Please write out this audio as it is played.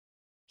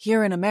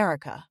Here in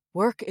America,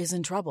 work is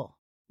in trouble.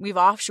 We've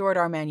offshored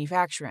our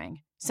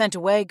manufacturing, sent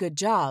away good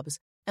jobs,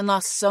 and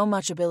lost so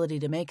much ability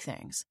to make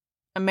things.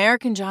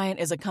 American Giant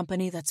is a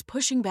company that's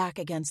pushing back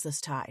against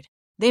this tide.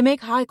 They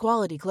make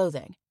high-quality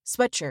clothing,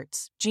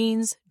 sweatshirts,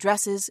 jeans,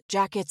 dresses,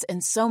 jackets,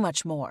 and so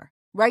much more,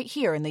 right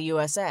here in the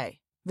USA.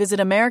 Visit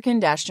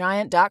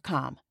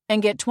American-Giant.com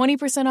and get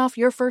 20% off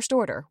your first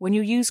order when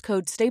you use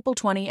code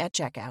STAPLE20 at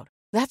checkout.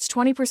 That's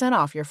 20%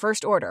 off your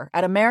first order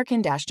at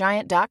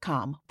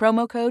American-Giant.com,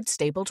 promo code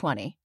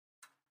STAPLE20.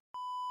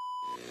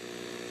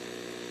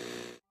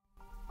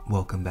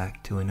 Welcome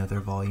back to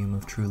another volume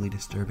of truly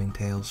disturbing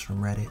tales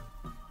from Reddit.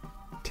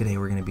 Today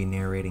we're going to be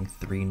narrating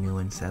 3 new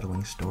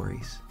unsettling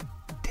stories,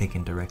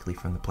 taken directly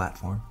from the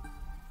platform.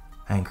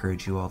 I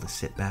encourage you all to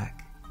sit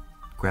back,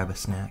 grab a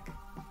snack,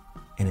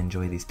 and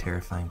enjoy these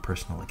terrifying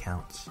personal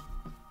accounts.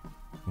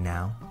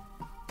 Now,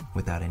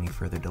 without any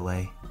further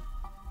delay,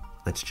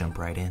 let's jump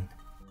right in.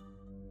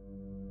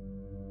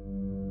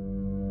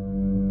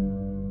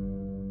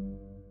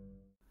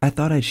 I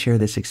thought I'd share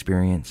this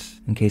experience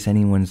in case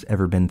anyone's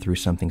ever been through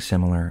something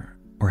similar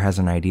or has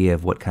an idea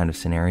of what kind of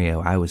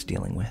scenario I was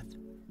dealing with.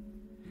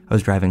 I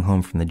was driving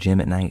home from the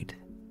gym at night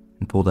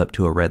and pulled up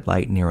to a red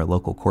light near a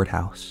local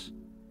courthouse.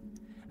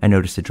 I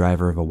noticed the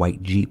driver of a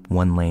white Jeep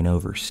 1 lane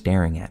over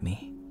staring at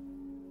me.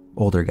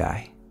 Older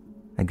guy,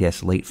 I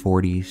guess late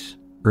 40s,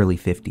 early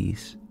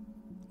 50s,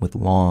 with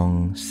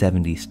long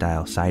 70s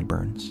style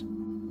sideburns.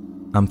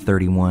 I'm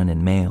 31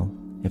 and male,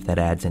 if that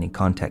adds any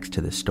context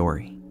to this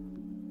story.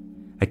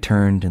 I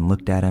turned and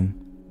looked at him,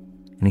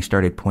 and he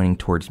started pointing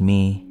towards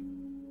me,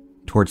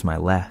 towards my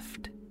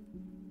left.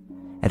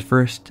 At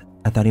first,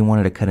 I thought he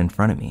wanted to cut in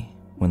front of me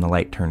when the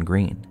light turned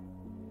green,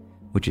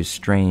 which is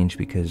strange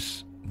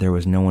because there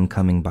was no one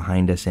coming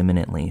behind us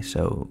imminently,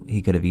 so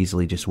he could have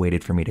easily just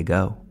waited for me to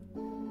go.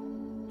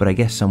 But I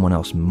guess someone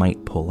else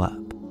might pull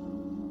up.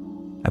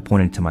 I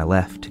pointed to my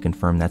left to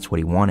confirm that's what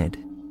he wanted,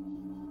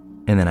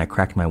 and then I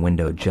cracked my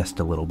window just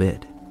a little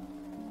bit,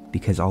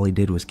 because all he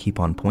did was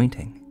keep on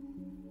pointing.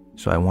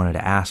 So I wanted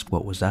to ask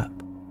what was up.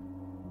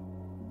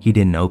 He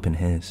didn't open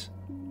his.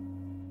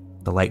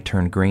 The light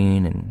turned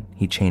green and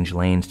he changed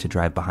lanes to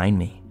drive behind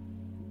me.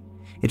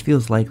 It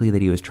feels likely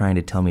that he was trying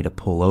to tell me to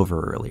pull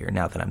over earlier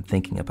now that I'm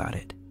thinking about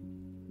it.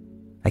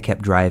 I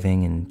kept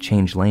driving and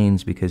changed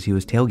lanes because he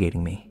was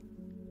tailgating me.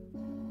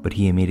 But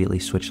he immediately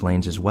switched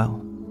lanes as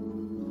well.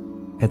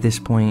 At this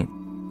point,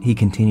 he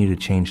continued to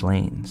change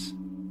lanes,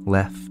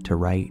 left to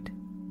right,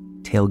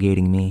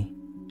 tailgating me,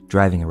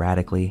 driving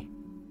erratically,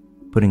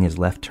 putting his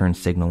left turn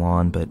signal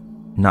on, but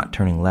not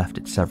turning left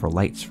at several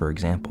lights, for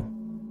example.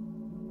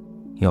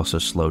 He also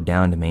slowed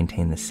down to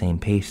maintain the same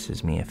pace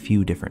as me a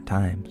few different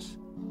times.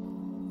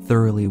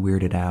 Thoroughly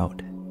weirded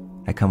out,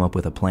 I come up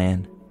with a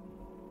plan.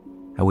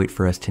 I wait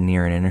for us to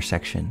near an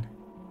intersection,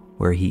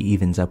 where he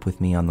evens up with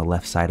me on the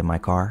left side of my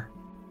car,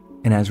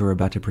 and as we're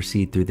about to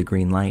proceed through the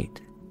green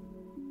light,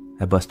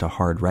 I bust a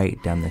hard right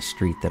down this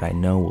street that I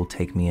know will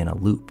take me in a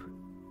loop,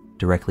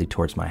 directly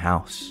towards my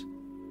house,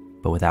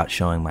 but without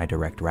showing my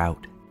direct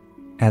route.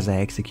 As I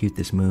execute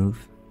this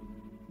move,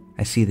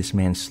 I see this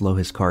man slow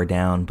his car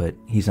down, but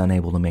he's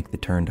unable to make the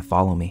turn to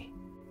follow me.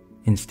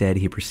 Instead,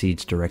 he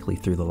proceeds directly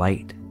through the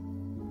light.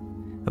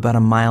 About a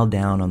mile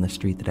down on the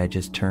street that I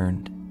just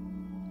turned,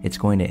 it's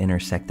going to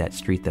intersect that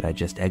street that I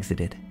just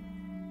exited.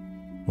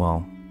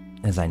 Well,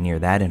 as I near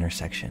that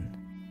intersection,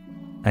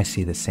 I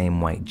see the same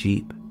white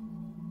Jeep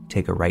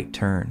take a right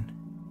turn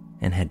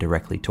and head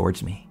directly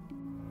towards me.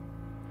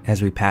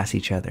 As we pass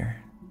each other,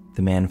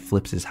 the man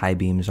flips his high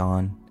beams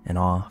on and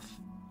off,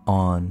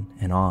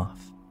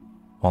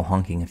 while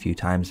honking a few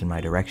times in my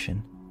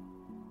direction.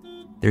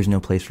 There's no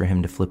place for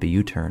him to flip a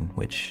U-turn,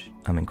 which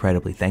I'm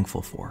incredibly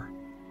thankful for.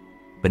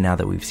 But now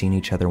that we've seen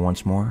each other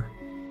once more,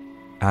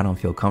 I don't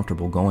feel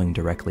comfortable going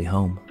directly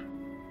home.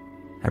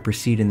 I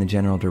proceed in the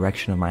general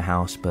direction of my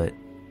house, but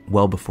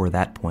well before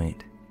that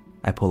point,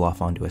 I pull off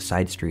onto a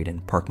side street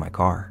and park my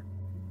car.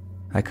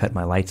 I cut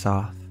my lights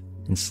off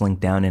and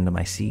slink down into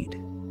my seat,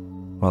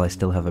 while I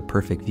still have a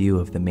perfect view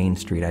of the main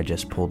street I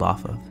just pulled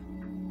off of.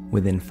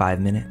 Within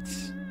 5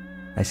 minutes,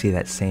 I see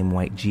that same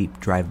white Jeep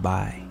drive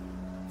by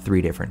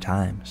 3 different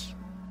times.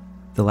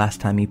 The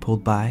last time he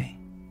pulled by,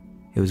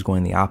 it was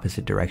going the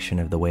opposite direction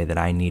of the way that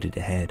I needed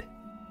to head.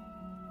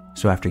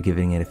 So after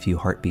giving it a few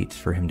heartbeats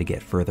for him to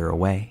get further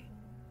away,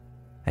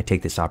 I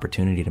take this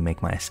opportunity to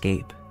make my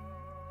escape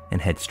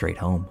and head straight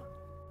home.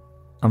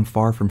 I'm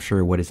far from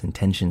sure what his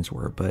intentions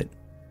were, but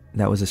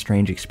that was a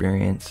strange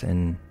experience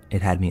and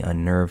it had me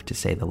unnerved to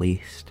say the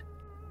least.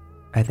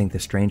 I think the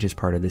strangest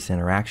part of this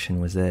interaction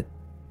was that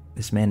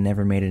this man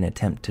never made an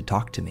attempt to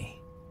talk to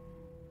me.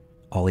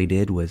 All he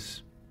did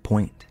was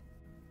point.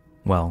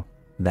 Well,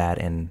 that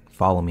and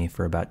follow me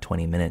for about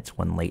 20 minutes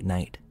one late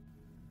night.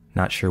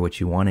 Not sure what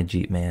you wanted,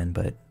 Jeep Man,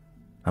 but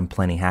I'm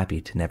plenty happy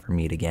to never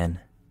meet again.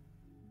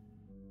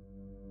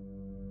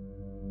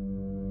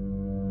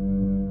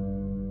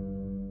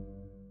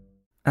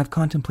 I've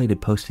contemplated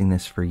posting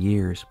this for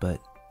years, but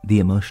the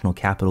emotional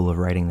capital of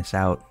writing this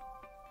out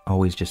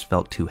always just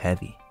felt too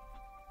heavy.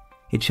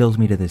 It chills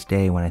me to this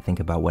day when I think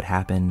about what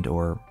happened,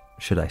 or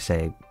should I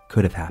say,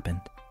 could have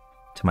happened,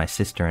 to my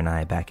sister and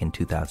I back in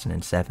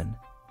 2007.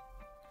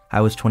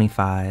 I was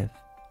 25,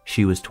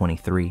 she was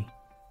 23.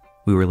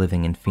 We were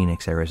living in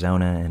Phoenix,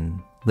 Arizona,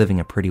 and living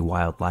a pretty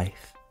wild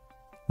life.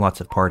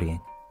 Lots of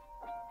partying.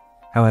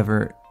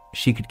 However,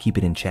 she could keep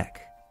it in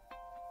check.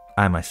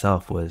 I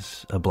myself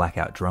was a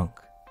blackout drunk.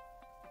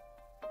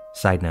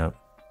 Side note,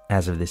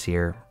 as of this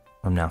year,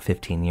 I'm now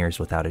 15 years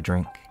without a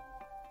drink.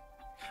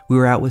 We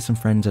were out with some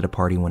friends at a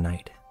party one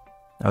night.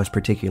 I was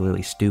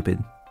particularly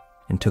stupid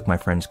and took my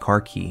friend's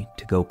car key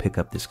to go pick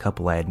up this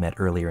couple I had met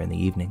earlier in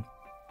the evening.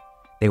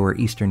 They were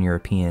Eastern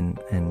European,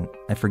 and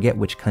I forget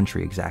which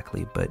country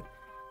exactly, but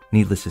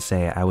needless to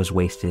say, I was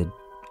wasted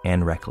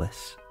and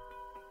reckless.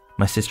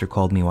 My sister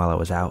called me while I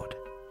was out,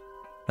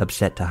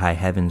 upset to high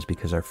heavens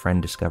because our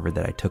friend discovered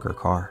that I took her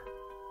car.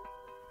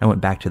 I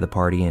went back to the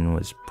party and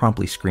was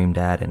promptly screamed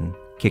at and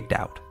kicked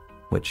out,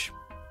 which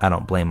I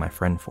don't blame my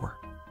friend for.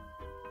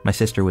 My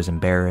sister was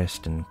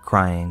embarrassed and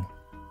crying.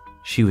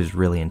 She was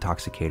really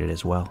intoxicated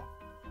as well,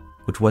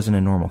 which wasn't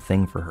a normal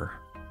thing for her.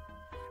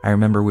 I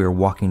remember we were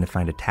walking to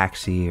find a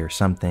taxi or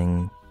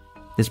something.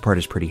 This part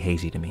is pretty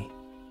hazy to me.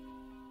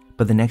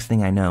 But the next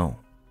thing I know,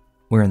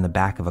 we're in the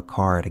back of a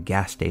car at a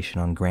gas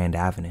station on Grand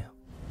Avenue.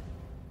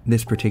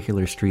 This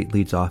particular street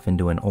leads off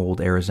into an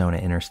old Arizona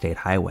interstate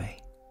highway.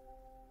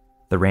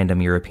 The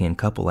random European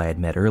couple I had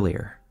met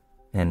earlier,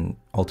 and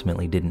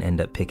ultimately didn't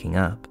end up picking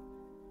up,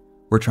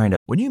 we're trying to...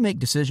 When you make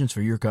decisions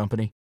for your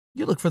company,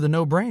 you look for the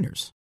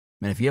no-brainers.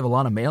 And if you have a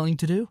lot of mailing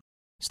to do,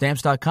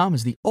 Stamps.com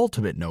is the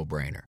ultimate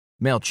no-brainer.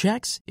 Mail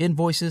checks,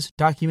 invoices,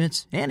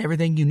 documents, and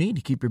everything you need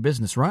to keep your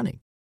business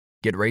running.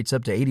 Get rates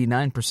up to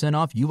 89%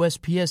 off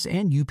USPS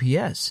and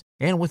UPS.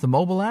 And with the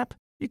mobile app,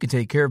 you can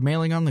take care of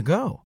mailing on the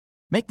go.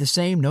 Make the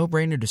same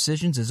no-brainer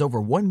decisions as over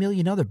 1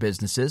 million other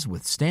businesses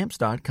with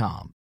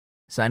Stamps.com.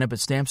 Sign up at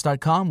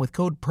Stamps.com with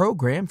code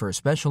PROGRAM for a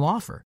special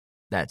offer.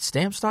 That's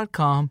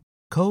Stamps.com,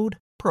 code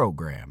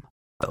PROGRAM.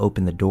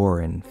 Open the door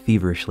and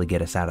feverishly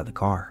get us out of the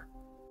car.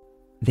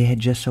 They had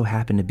just so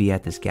happened to be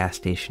at this gas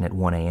station at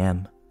 1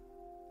 a.m.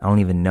 I don't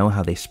even know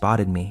how they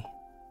spotted me,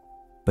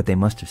 but they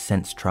must have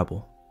sensed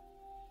trouble.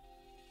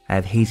 I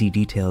have hazy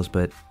details,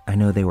 but I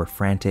know they were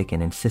frantic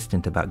and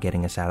insistent about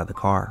getting us out of the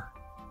car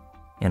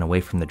and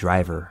away from the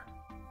driver.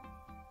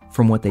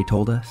 From what they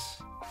told us,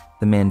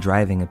 the man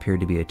driving appeared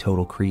to be a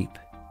total creep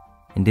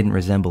and didn't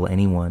resemble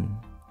anyone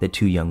that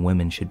two young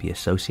women should be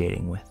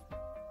associating with.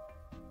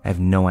 I have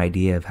no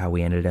idea of how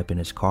we ended up in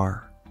his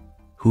car,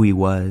 who he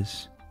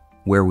was,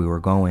 where we were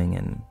going,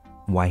 and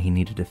why he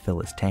needed to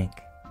fill his tank.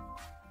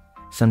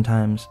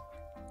 Sometimes,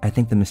 I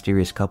think the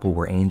mysterious couple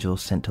were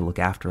angels sent to look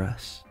after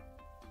us.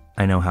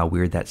 I know how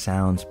weird that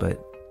sounds,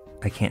 but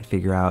I can't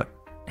figure out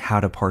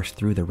how to parse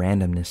through the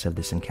randomness of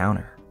this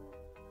encounter.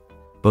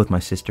 Both my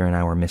sister and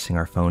I were missing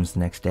our phones the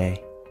next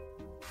day,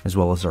 as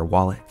well as our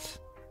wallets.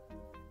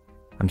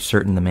 I'm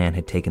certain the man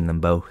had taken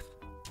them both.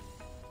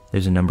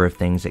 There's a number of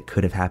things that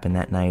could have happened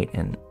that night,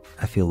 and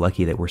I feel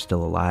lucky that we're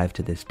still alive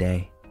to this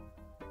day.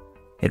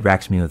 It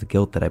racks me with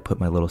guilt that I put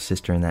my little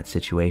sister in that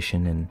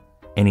situation, and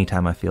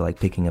anytime I feel like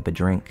picking up a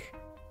drink,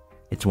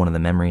 it's one of the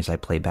memories I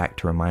play back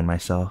to remind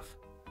myself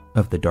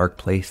of the dark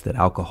place that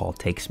alcohol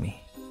takes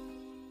me.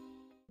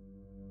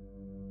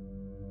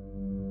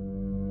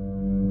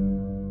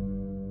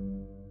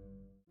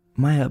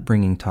 My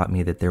upbringing taught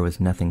me that there was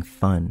nothing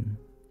fun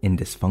in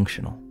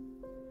dysfunctional.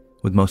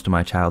 With most of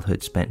my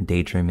childhood spent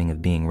daydreaming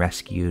of being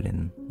rescued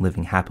and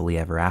living happily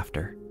ever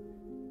after.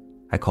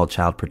 I called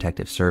Child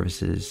Protective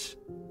Services.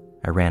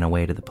 I ran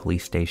away to the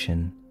police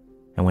station.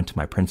 I went to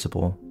my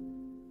principal.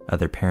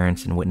 Other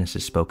parents and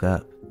witnesses spoke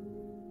up.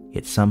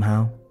 Yet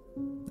somehow,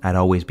 I'd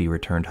always be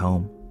returned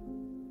home.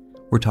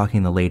 We're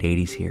talking the late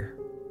 80s here,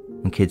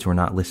 when kids were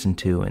not listened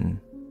to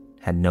and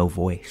had no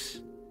voice.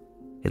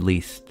 At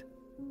least,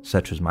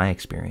 such was my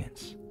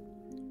experience.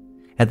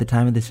 At the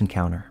time of this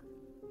encounter,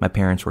 my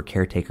parents were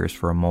caretakers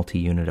for a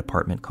multi-unit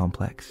apartment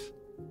complex.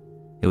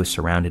 It was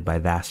surrounded by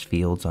vast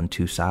fields on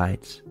two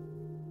sides,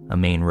 a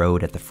main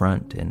road at the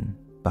front, and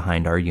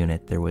behind our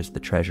unit there was the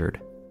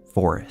treasured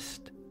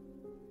forest.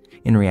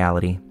 In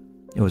reality,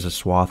 it was a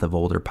swath of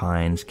older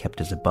pines kept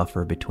as a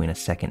buffer between a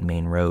second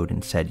main road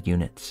and said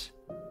units.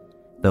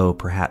 Though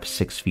perhaps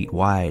 6 feet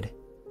wide,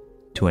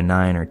 to a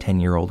 9 or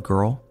 10-year-old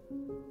girl,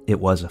 it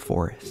was a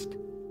forest.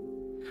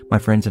 My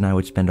friends and I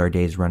would spend our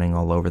days running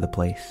all over the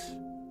place,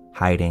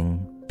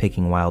 hiding,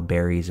 picking wild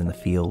berries in the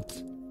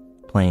fields,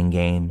 playing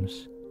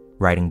games,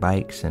 riding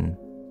bikes, and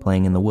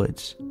playing in the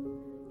woods.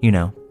 You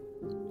know,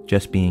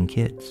 just being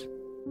kids.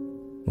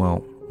 Well,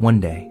 one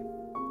day,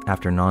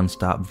 after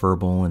nonstop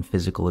verbal and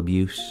physical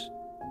abuse,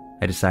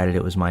 I decided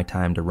it was my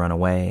time to run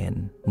away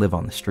and live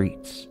on the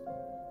streets.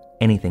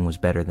 Anything was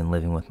better than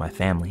living with my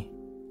family,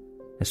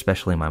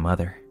 especially my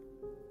mother.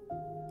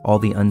 All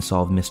the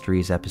Unsolved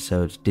Mysteries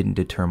episodes didn't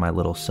deter my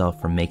little self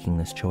from making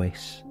this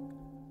choice.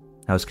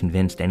 I was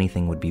convinced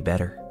anything would be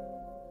better.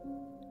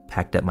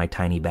 Packed up my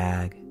tiny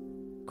bag,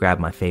 grabbed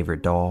my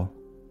favorite doll,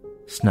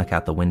 snuck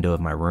out the window of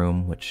my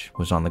room, which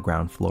was on the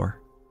ground floor.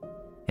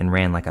 and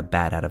ran like a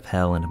bat out of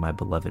hell into my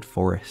beloved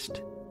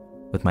forest,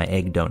 with my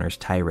egg donor's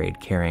tirade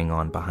carrying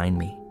on behind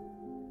me,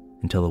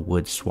 until the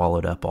woods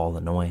swallowed up all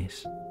the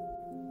noise.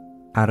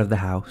 Out of the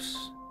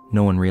house,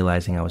 no one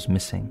realizing I was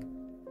missing,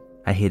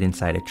 I hid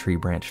inside a tree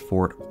branch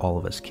fort all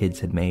of us kids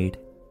had made,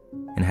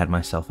 and had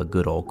myself a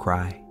good old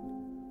cry.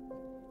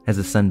 As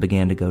the sun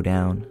began to go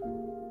down,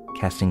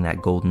 casting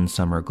that golden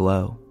summer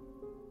glow,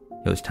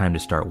 it was time to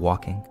start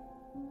walking,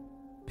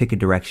 pick a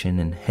direction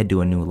and head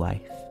to a new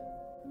life.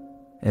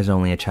 As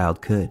only a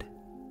child could,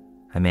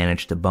 I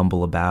managed to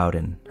bumble about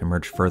and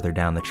emerge further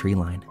down the tree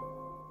line,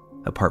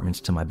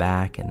 apartments to my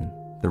back and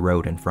the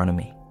road in front of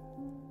me.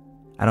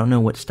 I don't know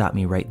what stopped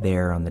me right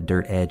there on the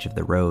dirt edge of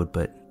the road,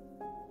 but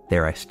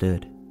there I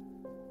stood.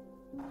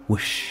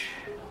 Whoosh,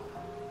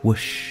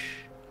 whoosh,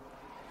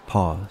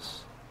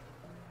 pause,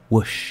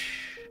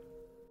 whoosh.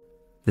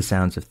 The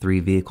sounds of 3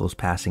 vehicles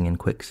passing in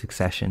quick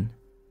succession,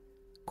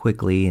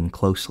 quickly and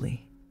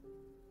closely.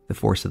 The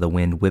force of the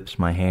wind whips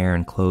my hair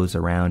and clothes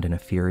around in a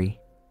fury,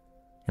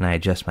 and I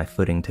adjust my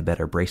footing to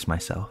better brace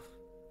myself.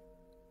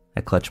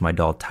 I clutch my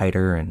doll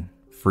tighter and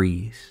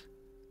freeze.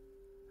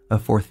 A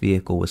 4th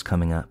vehicle was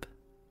coming up,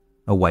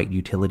 a white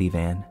utility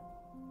van.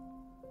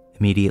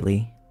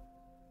 Immediately,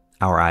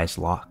 our eyes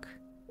lock.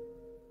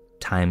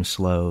 Time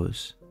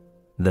slows,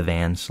 the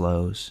van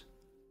slows.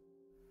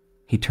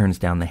 He turns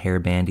down the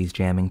hairband he's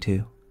jamming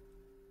to.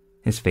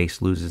 His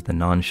face loses the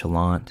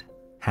nonchalant,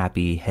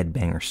 happy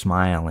headbanger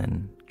smile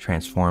and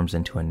transforms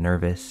into a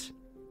nervous,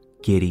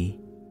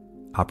 giddy,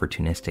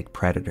 opportunistic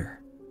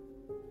predator.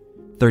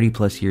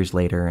 30+ years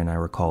later, and I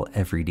recall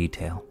every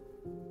detail.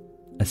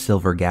 A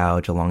silver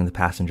gouge along the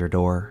passenger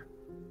door,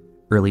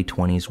 early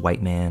 20s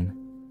white man,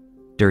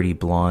 dirty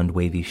blonde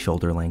wavy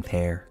shoulder-length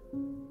hair,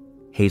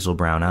 hazel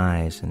brown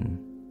eyes,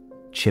 and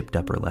chipped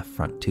upper left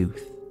front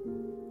tooth.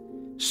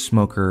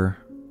 Smoker,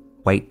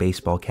 white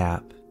baseball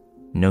cap,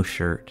 no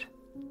shirt,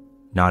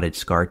 knotted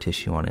scar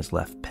tissue on his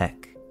left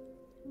pec.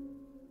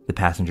 The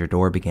passenger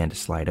door began to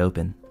slide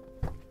open,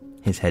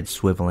 his head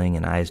swiveling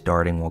and eyes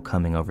darting while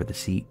coming over the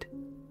seat.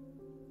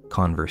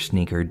 Converse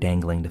sneaker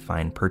dangling to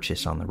find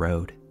purchase on the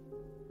road.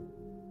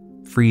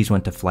 Freeze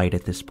went to flight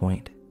at this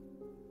point.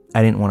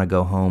 I didn't want to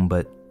go home,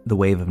 but the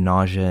wave of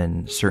nausea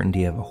and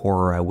certainty of a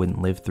horror I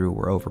wouldn't live through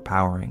were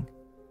overpowering.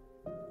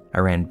 I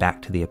ran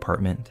back to the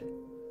apartment,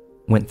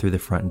 went through the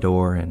front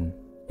door, and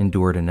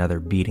endured another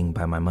beating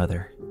by my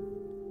mother.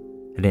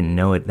 I didn't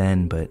know it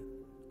then, but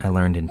I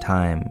learned in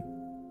time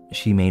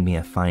she made me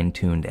a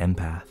fine-tuned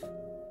empath.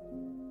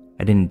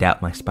 I didn't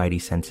doubt my spidey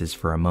senses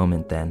for a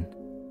moment then,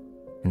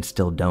 and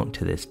still don't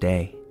to this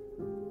day.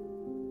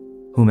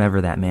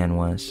 Whomever that man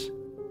was,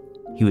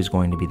 he was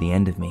going to be the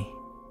end of me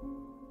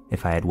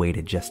if I had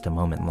waited just a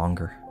moment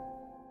longer.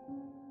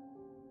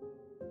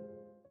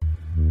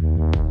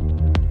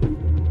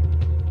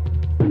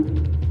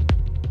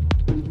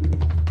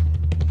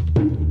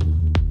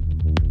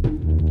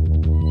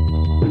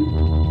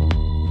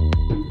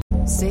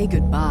 Say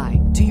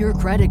goodbye to your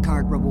credit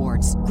card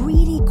rewards.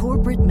 Greedy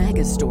corporate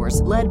mega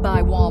stores, led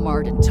by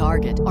Walmart and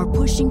Target, are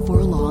pushing for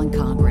a law in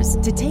Congress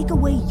to take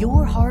away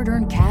your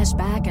hard-earned cash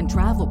back and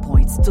travel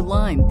points to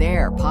line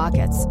their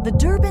pockets. The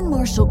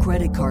Durbin-Marshall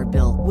credit card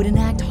bill would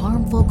enact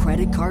harmful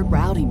credit card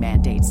routing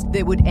mandates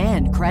that would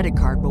end credit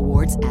card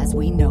rewards as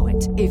we know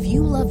it. If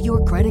you love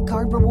your credit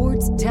card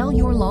rewards, tell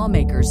your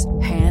lawmakers,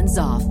 hands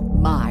off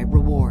my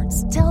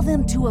rewards. Tell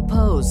them to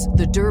oppose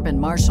the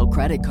Durbin-Marshall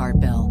credit card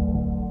bill.